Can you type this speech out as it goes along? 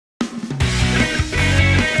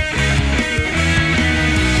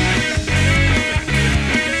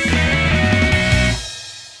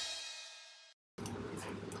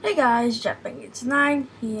guys, Japanese9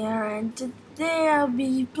 here, and today I'll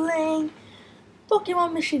be playing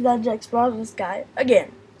Pokemon Mystery Dungeon Explorers Sky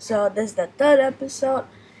again. So this is the third episode,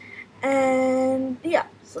 and yeah,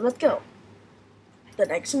 so let's go. The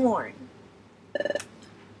next morning.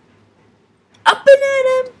 Up and at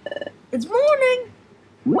him! It's morning!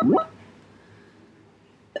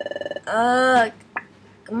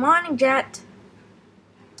 Good morning, Jet.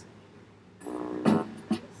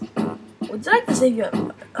 Would you like to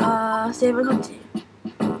save a cookie?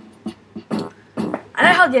 I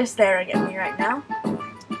know how they're staring at me right now.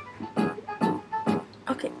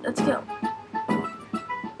 Okay, let's go.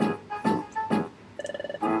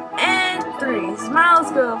 And 3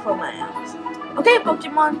 smiles go for my house. Okay,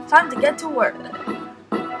 Pokemon, time to get to work.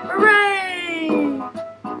 Hooray!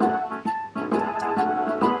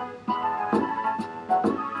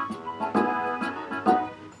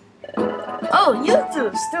 Oh, you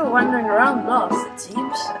two still wandering around lost, it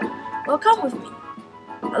seems. Well, come with me.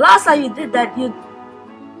 The last time you did that, you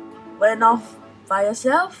went off by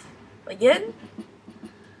yourself again.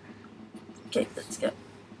 Okay, let's go.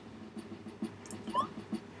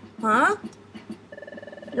 Huh?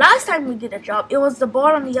 Last time we did a job, it was the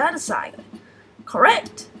board on the other side.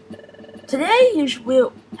 Correct. Today,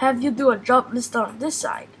 we'll have you do a job list on this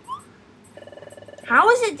side. How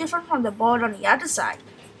is it different from the board on the other side?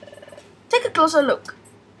 Take a closer look.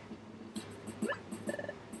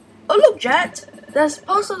 Oh look, Jet! There's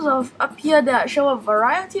posters up here that show a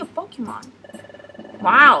variety of Pokemon.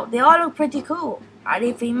 Wow, they all look pretty cool. Are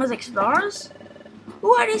they famous explorers?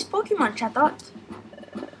 Who are these Pokemon, Chatot?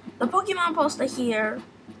 The Pokemon poster here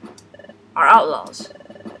are outlaws.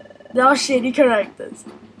 They are shady characters,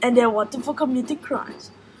 and they're wanted for committing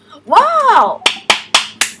crimes. Wow!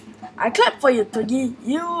 I clap for you, Tuggy.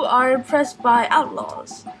 You are impressed by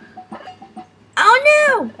outlaws. Oh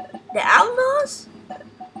no! The outlaws?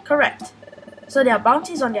 Correct. So there are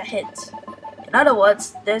bounties on their heads. In other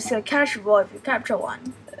words, there's a cash reward if you capture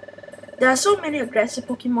one. There are so many aggressive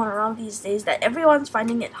Pokemon around these days that everyone's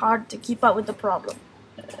finding it hard to keep up with the problem.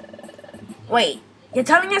 Wait, you're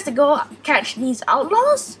telling us to go catch these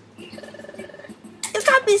outlaws? You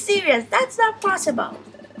can't be serious, that's not possible.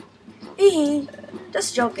 Hee,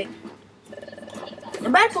 just joking. The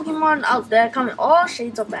bad Pokemon out there come in all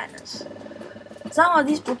shades of badness. Some of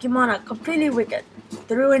these Pokemon are completely wicked,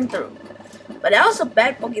 through and through. But there are also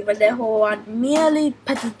bad Pokemon there who are merely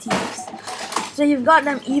petty thieves. So you've got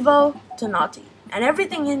them evil to naughty, and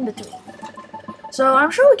everything in between. So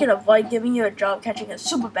I'm sure we can avoid giving you a job catching a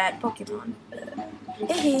super bad Pokemon.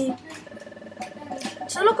 Hey.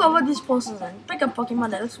 So look over these posters and pick a Pokemon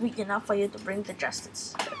that looks weak enough for you to bring to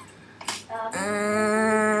justice.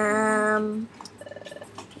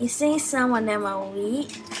 You say some of them are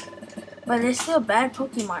weak? But they're still bad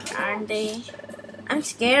Pokemon, aren't they? I'm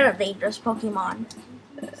scared of dangerous Pokemon.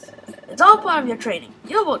 It's all part of your training.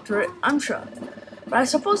 You'll work through it, I'm sure. But I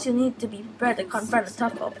suppose you need to be prepared to confront a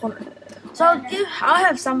tough opponent. So I'll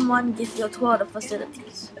have someone give you a tour of the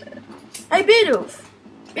facilities. Hey, Bidoof!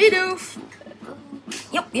 Bidoof!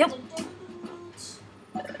 Yep.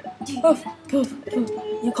 Poof.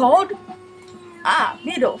 You called? Ah,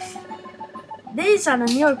 Bidoof. These are the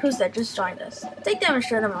new recruits that just joined us. Take them and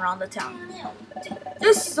show them around the town.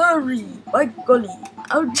 Yes, sorry. By golly,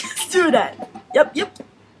 I'll just do that. Yep.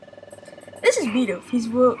 This is Bidoof.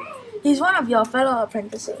 He's one of your fellow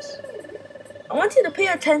apprentices. I want you to pay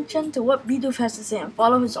attention to what Bidoof has to say and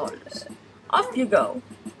follow his orders. Off you go.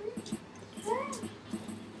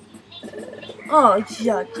 Oh,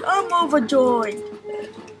 yuck. I'm overjoyed.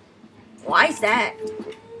 Why's that?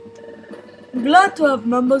 I'm glad to have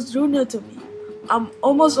members junior to me. I'm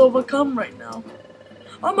almost overcome right now.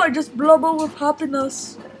 I might just blubber with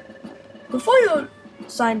happiness. Before you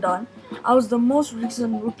signed on, I was the most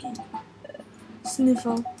recent rookie.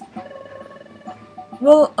 Sniffer.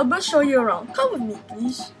 Well, I best show you around. Come with me,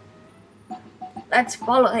 please. Let's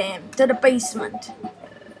follow him to the basement.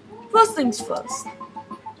 First things first.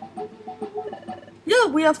 Yeah,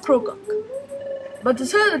 we have Krogunk. But to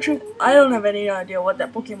tell you the truth, I don't have any idea what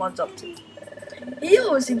that Pokemon's up to. He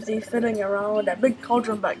always seems to be fiddling around with that big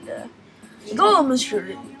cauldron back there. It's all a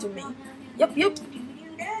mystery to me. Yep.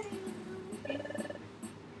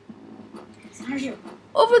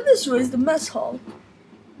 Over this way is the mess hall.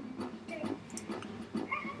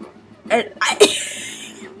 And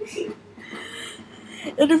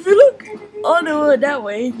if you look all the way that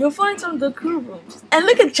way, you'll find some of the crew rooms. And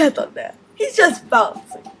look at Chet up there. He's just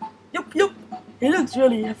bouncing. Yep. He looks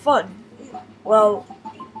really fun. Well,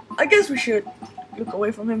 I guess we should look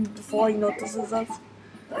away from him before he notices us.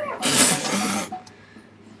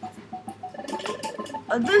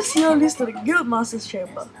 And this here leads to the Guildmaster's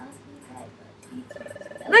chamber.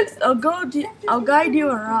 Next, I'll guide you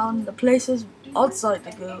around the places outside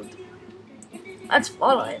the guild. Let's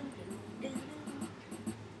follow it.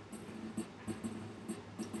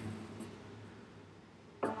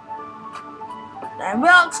 And we're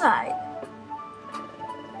outside.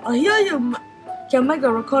 Here you can make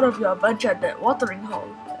a record of your adventure at the watering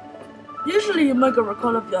hole. Usually you make a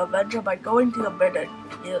record of your adventure by going to your bed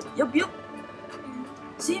and yup.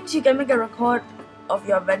 Seems you can make a record of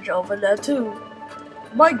your adventure over there too.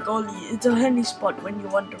 My golly, it's a handy spot when you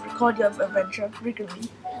want to record your adventure frequently.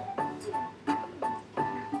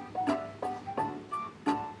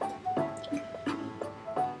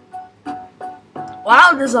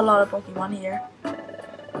 Wow, there's a lot of Pokemon here.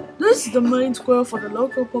 This is the main square for the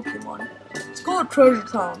local Pokemon. It's called Treasure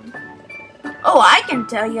Town. Oh, I can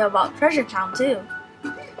tell you about Treasure Town too.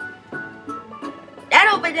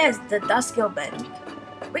 That over there is the Duskill Bank.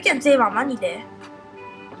 We can save our money there.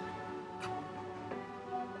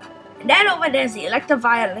 And that over there is the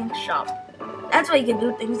Electivire Link Shop. That's where you can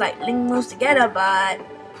do things like link moves together, but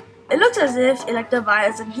it looks as if Electivire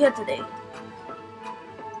isn't here today.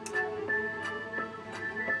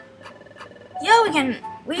 Here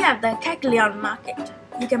we have the Kecleon Market.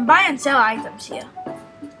 You can buy and sell items here.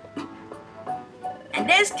 And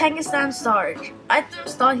there's Kangaskhan Storage.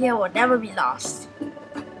 Items stored here will never be lost.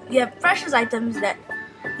 You have precious items that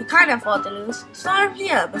you can't afford to lose. Store them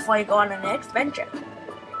here before you go on the next venture.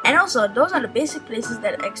 And also, those are the basic places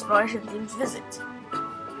that exploration teams visit.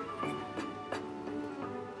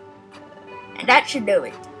 And that should do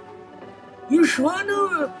it. You sure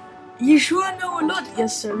know a lot,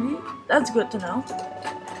 yes sir. That's good to know.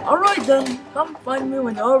 Alright then, come find me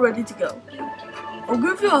when you're all ready to go. I'll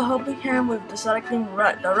give you a helping hand with selecting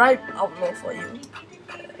the right outlaw for you.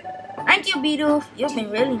 Thank you, Bidoof. You've been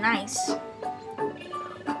really nice.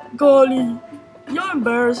 Golly, you're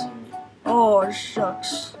embarrassing me. Oh,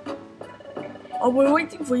 shucks. I'll be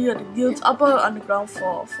waiting for you at the guild's upper underground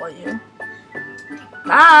floor for you.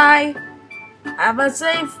 Bye! Have a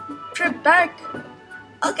safe trip back.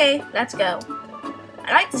 Okay, let's go.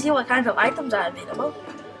 I'd like to see what kinds of items are available.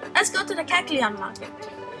 Let's go to the Kecleon Market.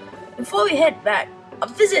 Before we head back, a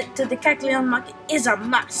visit to the Kecleon Market is a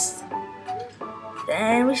must.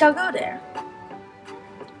 Then we shall go there.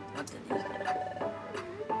 What did you say?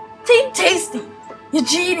 Team Tasty! You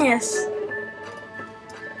genius!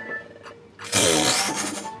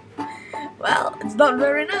 Well, it's not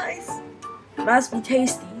very nice. Must be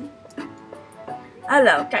tasty.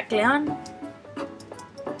 Hello, Kecleon.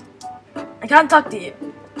 I can't talk to you.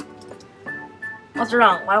 What's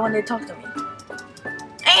wrong? Why won't they talk to me?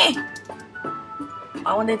 Eh!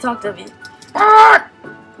 Why won't they talk to me?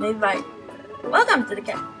 Maybe by... Welcome to the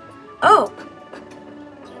cat. Oh!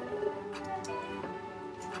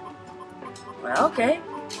 Well, okay.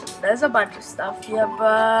 There's a bunch of stuff here,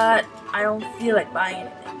 but I don't feel like buying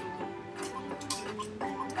anything.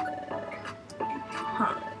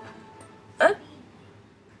 Huh.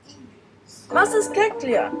 Master's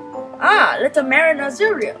Kecleon. Ah, little Mariner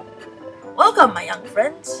Zuriel. Welcome, my young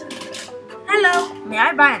friends. Hello, may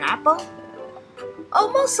I buy an apple?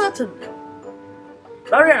 Oh, most certainly.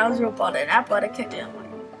 Lord Azrael bought an apple at a Kecleon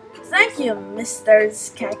market. Thank you, Mr.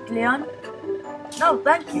 Kecleon. No,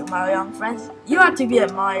 thank you, my young friends. You are to be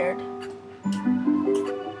admired.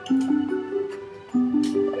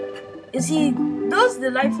 You see, those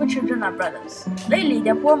delightful children are brothers. Lately,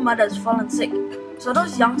 their poor mother has fallen sick, so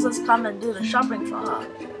those youngsters come and do the shopping for her.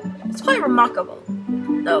 It's quite remarkable,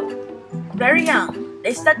 though. Very young,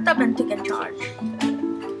 they stepped up and took in charge.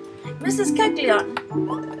 Mrs. Kecleon.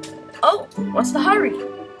 Oh, what's the hurry?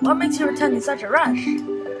 What makes you return in such a rush?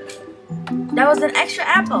 That was an extra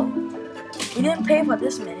apple. We didn't pay for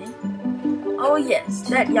this many. Oh yes,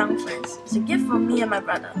 that, young friends, is a gift from me and my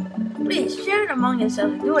brother. Please share it among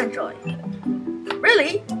yourselves and do enjoy.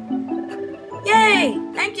 Really? Yay!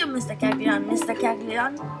 Thank you, Mr. Kecleon, Mr.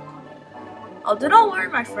 Kecleon. Oh, do not worry,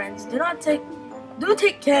 my friends. Do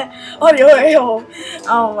take care on your way home.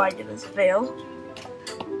 Oh my goodness, fail.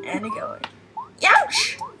 And it going.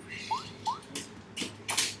 Ouch!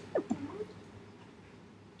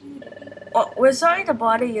 Oh, we're sorry to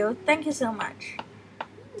bother you. Thank you so much.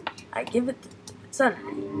 I give it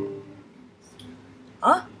suddenly.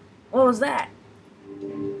 Huh? What was that?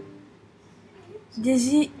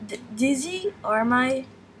 Dizzy? Or am I?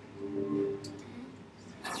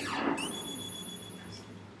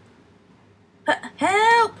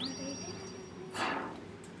 Help!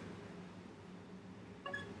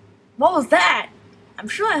 What was that? I'm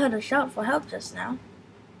sure I heard a shout for help just now.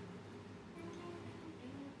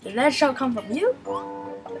 Did that shout come from you?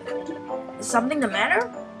 Is something the matter?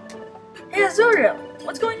 Hey Azuriel,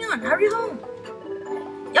 what's going on? Hurry home!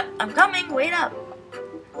 I'm coming. Wait up.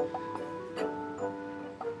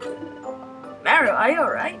 Mario, are you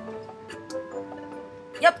alright?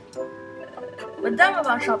 Yep. We're done with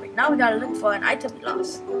our shopping. Now we gotta look for an item we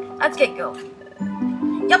lost. Let's get going.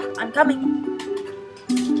 Yep, I'm coming.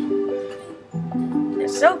 They're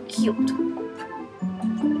so cute.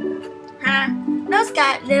 Huh? Those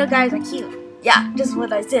little guys are cute. Yeah, just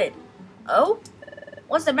what I said. Oh?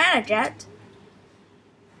 What's the matter, Jet?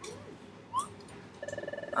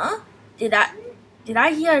 Huh? Did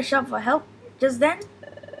I hear a shout for help just then?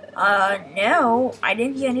 No, I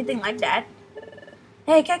didn't hear anything like that.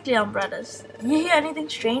 Hey, Cacleon brothers, did you hear anything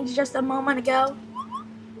strange just a moment ago?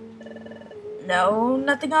 No,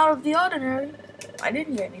 nothing out of the ordinary. I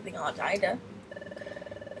didn't hear anything odd either.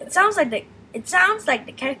 It sounds like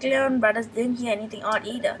the Cacleon brothers didn't hear anything odd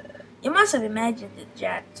either. You must have imagined it,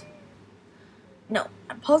 Jet. No,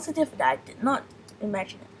 I'm positive that I did not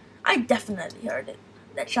imagine it. I definitely heard it.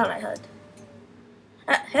 That shout I heard.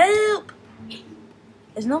 Help!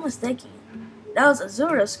 There's no mistaking it. That was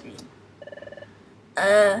Azura's scream.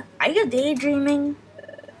 Are you daydreaming?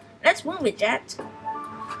 Let's move it, Jet.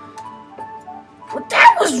 Well,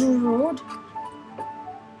 that was rude.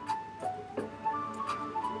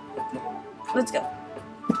 Let's go.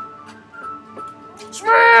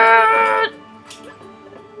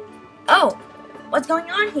 Oh, what's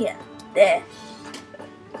going on here? There.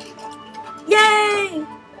 Yay!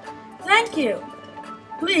 Thank you.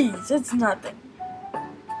 Please, it's nothing.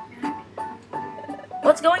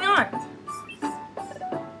 What's going on?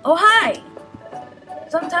 Oh, hi!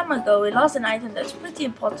 Some time ago, we lost an item that's pretty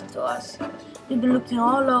important to us. We've been looking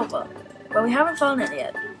all over, but we haven't found it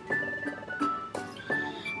yet.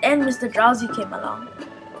 And Mr. Drowsy came along,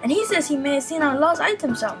 and he says he may have seen our lost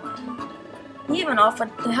item somewhere. He even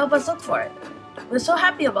offered to help us look for it. We're so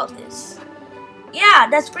happy about this. Yeah,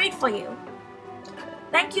 that's great for you.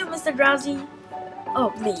 Thank you, Mr. Drowsy.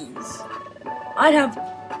 Oh, please. I'd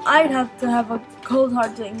have to have a cold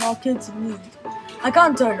heart to ignore kids in need. I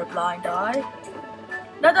can't turn a blind eye.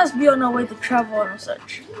 Let us be on our way to travel on a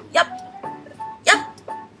search. Yep.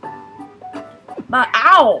 But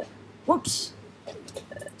ow! Whoops.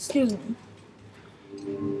 Excuse me.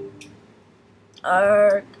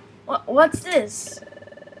 What's this?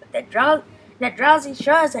 That Drowsy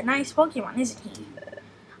sure is a nice Pokemon, isn't he?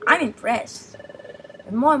 I'm impressed.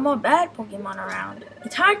 With more and more bad Pokemon around,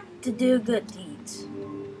 it's hard to do good deeds.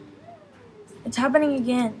 It's happening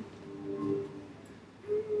again.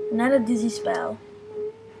 Another dizzy spell.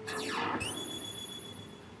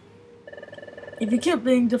 If you keep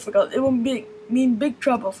being difficult, it will mean big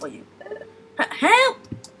trouble for you. Help!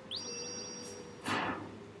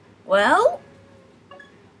 Well?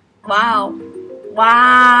 Wow.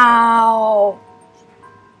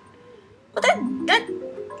 But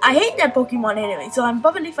I hate that Pokemon anyway, so I'm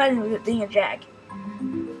perfectly fine with it being a jag.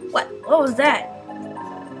 What was that?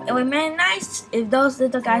 It would be nice if those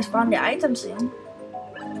little guys found the item soon.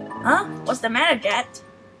 Huh? What's the matter, Jet?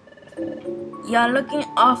 You're looking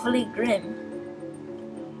awfully grim.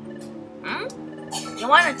 You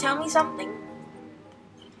want to tell me something?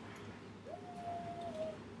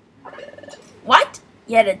 What?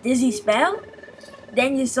 You had a dizzy spell?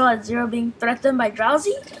 Then you saw Zero being threatened by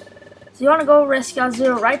Drowsy? So you want to go rescue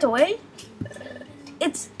Zero right away?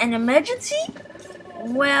 It's an emergency?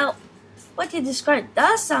 Well, what you described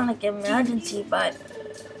does sound like an emergency, but...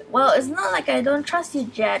 Well, it's not like I don't trust you,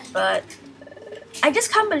 Jet, but... I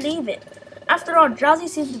just can't believe it. After all, Drowsy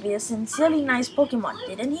seemed to be a sincerely nice Pokemon,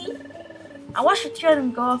 didn't he? I watched the two of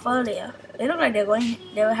them go off earlier. They looked like they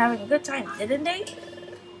were having a good time, didn't they?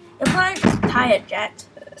 You're probably just tired, Jet.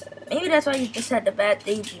 Maybe that's why you just had the bad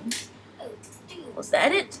daydream. Was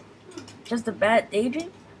that it? Just a bad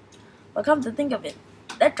daydream? But come to think of it,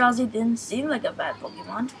 that Drowsy didn't seem like a bad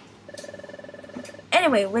Pokemon.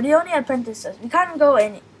 Anyway, we're the only apprentices. We can't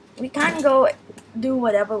go do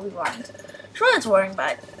whatever we want. Sure, it's worrying,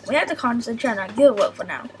 but we have to concentrate on our guild work for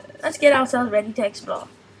now. Let's get ourselves ready to explore.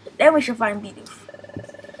 Then we should find Bidoof.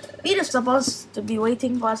 Bidoof's supposed to be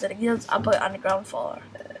waiting for us at the guild's upper underground floor.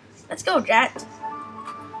 Let's go, Jet.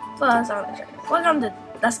 First, welcome to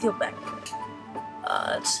Dust Guild Bank.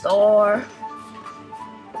 Store.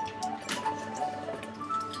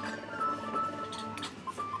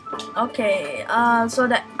 Okay, so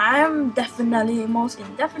that I'm definitely, most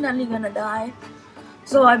indefinitely gonna die.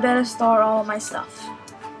 So I better store all my stuff.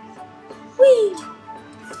 Whee!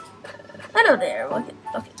 Hello there. Okay,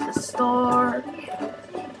 the store.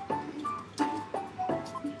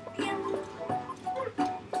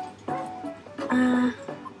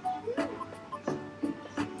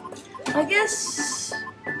 I guess.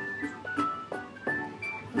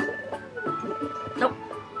 Nope.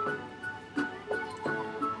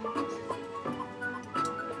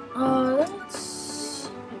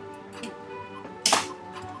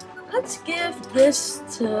 let's give this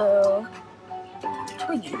to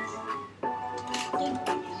Twiggy.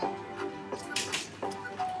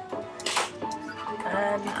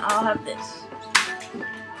 And I'll have this.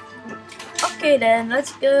 Okay then,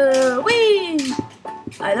 let's go. Whee!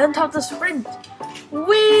 I learned how to sprint.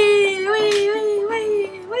 Whee! Whee! Whee!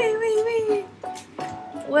 Whee! Whee! Whee! Whee!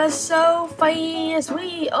 We're so fast.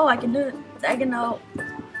 Whee! Oh, I can do it. I can know.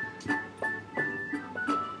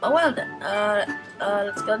 Oh well then.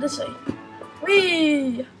 Let's go this way.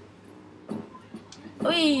 Whee!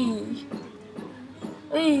 Whee!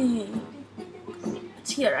 Whee!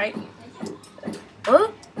 It's here, right?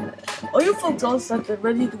 Huh? Are you folks all set and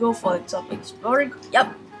ready to go for some exploring?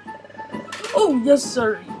 Yep. Oh yes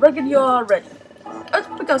sir, reckon you are ready. Let's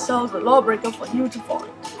pick ourselves a lawbreaker for you to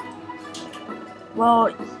find.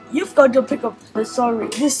 Well, you've got to pick up this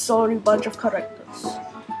sorry bunch of characters.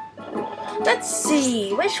 Let's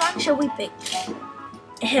see, which one should we pick?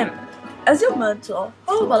 Him. As your mentor,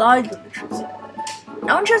 how about I do the choosing?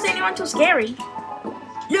 Don't choose anyone too scary.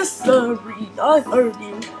 Yes sir, I heard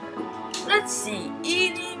you. Let's see.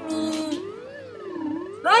 Eeny, meeny.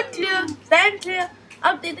 Not clear. Stand clear.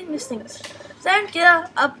 Updating listings. Stand clear.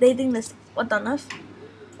 Updating listings. What on earth?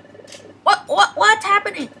 What's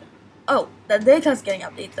happening? Oh, the data's getting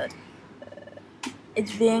updated.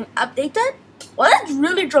 It's being updated? Well, that's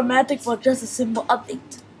really dramatic for just a simple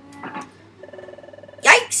update.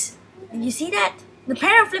 Yikes! Did you see that? The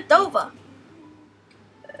panel flipped over.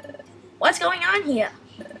 What's going on here?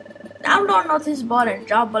 Download notice board and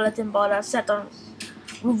job bulletin board are set on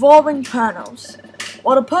revolving panels.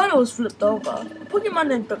 While the panel is flipped over,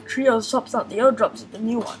 Pokemon and Duck Trio swaps out the airdrops with the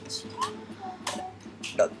new ones.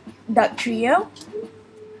 Duck Trio?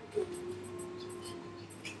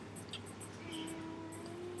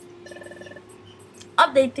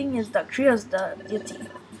 Updating is Duck Trio's duty.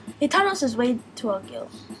 He tunnels his way to a guild.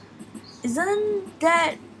 Isn't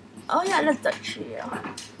that... Oh yeah, that's Duck Trio.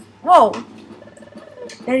 Whoa!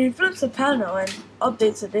 Then he flips the panel and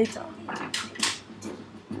updates the data.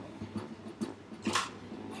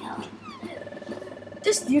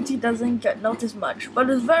 This duty doesn't get noticed much, but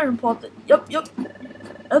it's very important. Yup.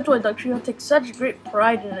 That's why Duck Trio takes such great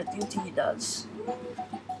pride in the duty he does.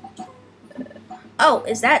 Oh,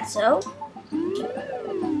 is that so?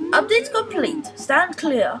 Updates complete. Stand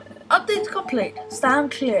clear. Updates complete.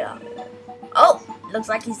 Stand clear. Oh, looks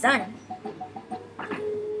like he's done.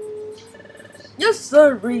 Yes,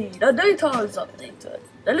 sir, the data is updated.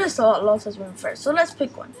 The list of outlaws has been refreshed, so let's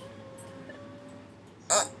pick one.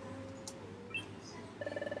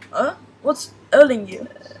 What's ailing you?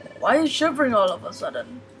 Why are you shivering all of a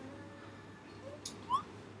sudden?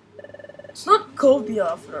 It's not cold here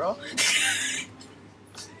after all.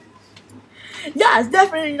 Yeah, it's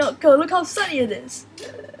definitely not cold. Look how sunny it is.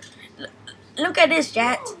 Look at this,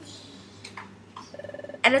 Jet.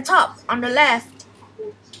 At the top, on the left.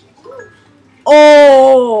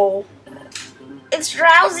 Oh! It's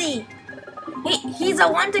Drowsy! He's a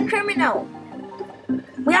wanted criminal.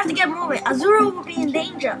 We have to get moving. Azuro will be in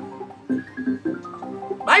danger.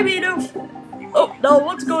 Bye, Bidoof. Oh, now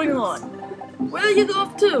what's going on? Where are you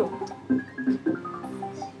off to?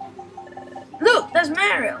 Look, there's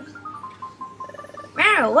Mario.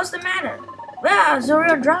 Mario, what's the matter? Where are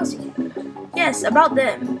Azuro and Drowsy? Yes, about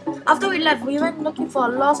them. After we left, we went looking for a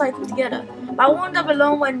lost item together. But I wound up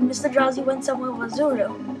alone when Mr. Drowsy went somewhere with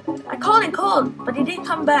Azuro. I called and called, but he didn't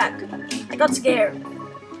come back. I got scared.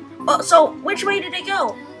 Oh, so which way did they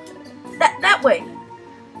go? That way.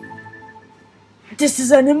 This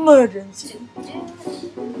is an emergency.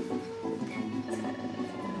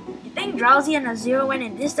 You think Drowsy and Azuro went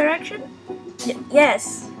in this direction?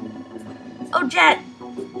 Yes. Oh, Jet,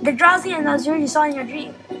 the Drowsy and Azuro you saw in your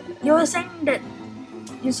dream. You were saying that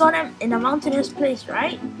you saw them in a mountainous place,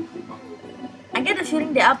 right? I get the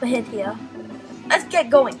feeling they're up ahead here. Let's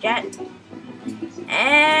get going, Jet.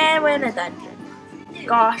 And we're in a dungeon.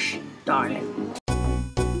 Gosh darn it.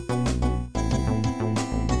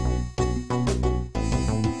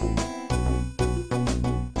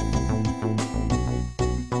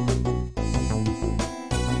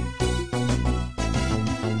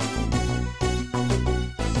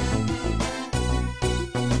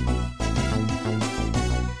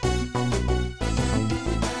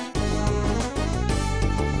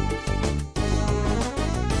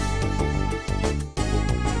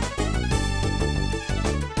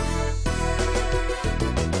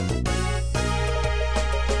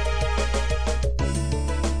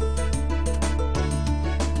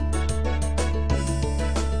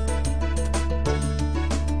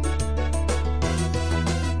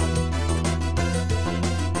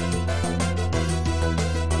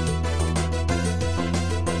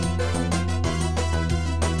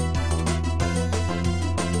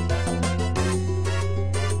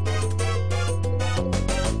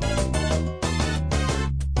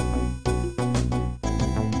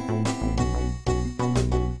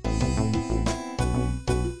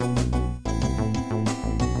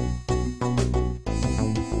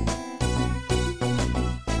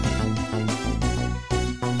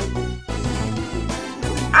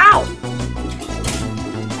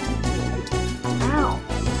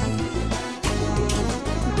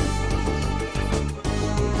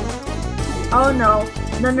 Oh no.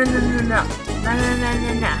 No, no, no, no, no. No, no, no,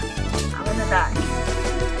 no, no. I'm gonna die.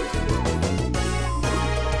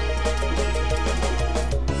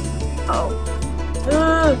 Oh.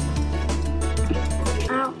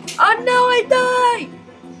 Ow. Oh no, I died!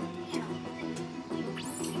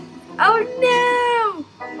 Oh no!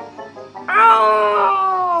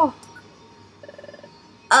 Oh!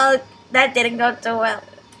 That didn't go too well.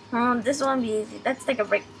 This won't be easy. Let's take a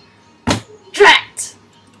break. Drat!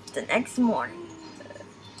 The next morning.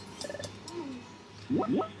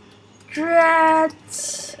 Drat!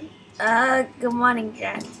 Good morning,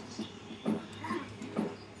 Drat.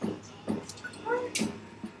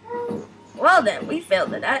 Well then, we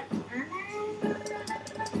failed at that.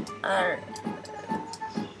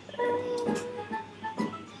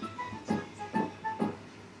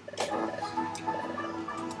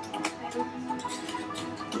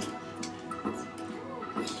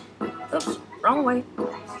 Oops, wrong way.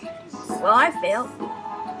 Well, I failed.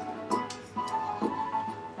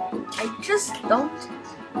 I just don't.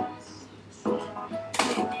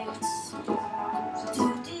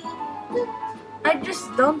 I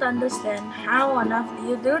just don't understand how on earth do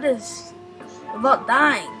you do this without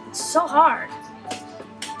dying. It's so hard.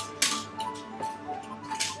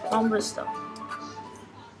 Wrong Bristol.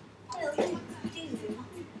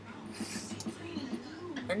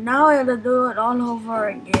 And now I have to do it all over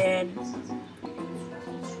again.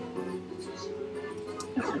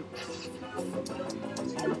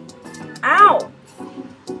 Ow!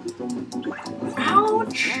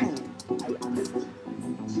 Ouch!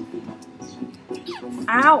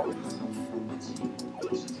 Ow!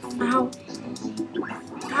 Ow!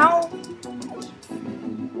 Ow!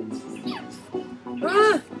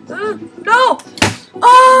 No!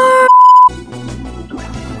 Oh!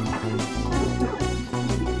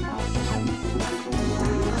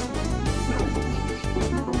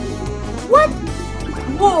 What?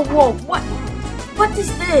 Whoa, whoa, what? What is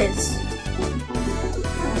this?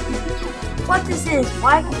 What is this?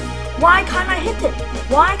 Why can't I hit it?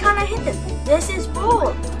 Why can't I hit it? This is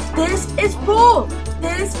bull. This is bull.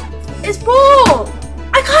 This is bull.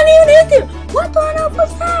 I can't even hit it. What on earth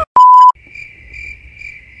was that?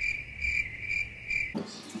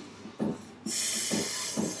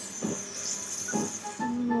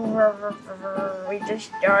 We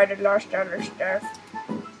just died and lost all our stuff.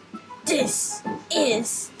 This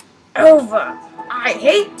is over. I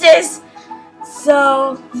hate this.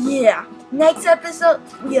 So yeah, next episode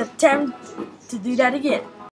we attempt to do that again.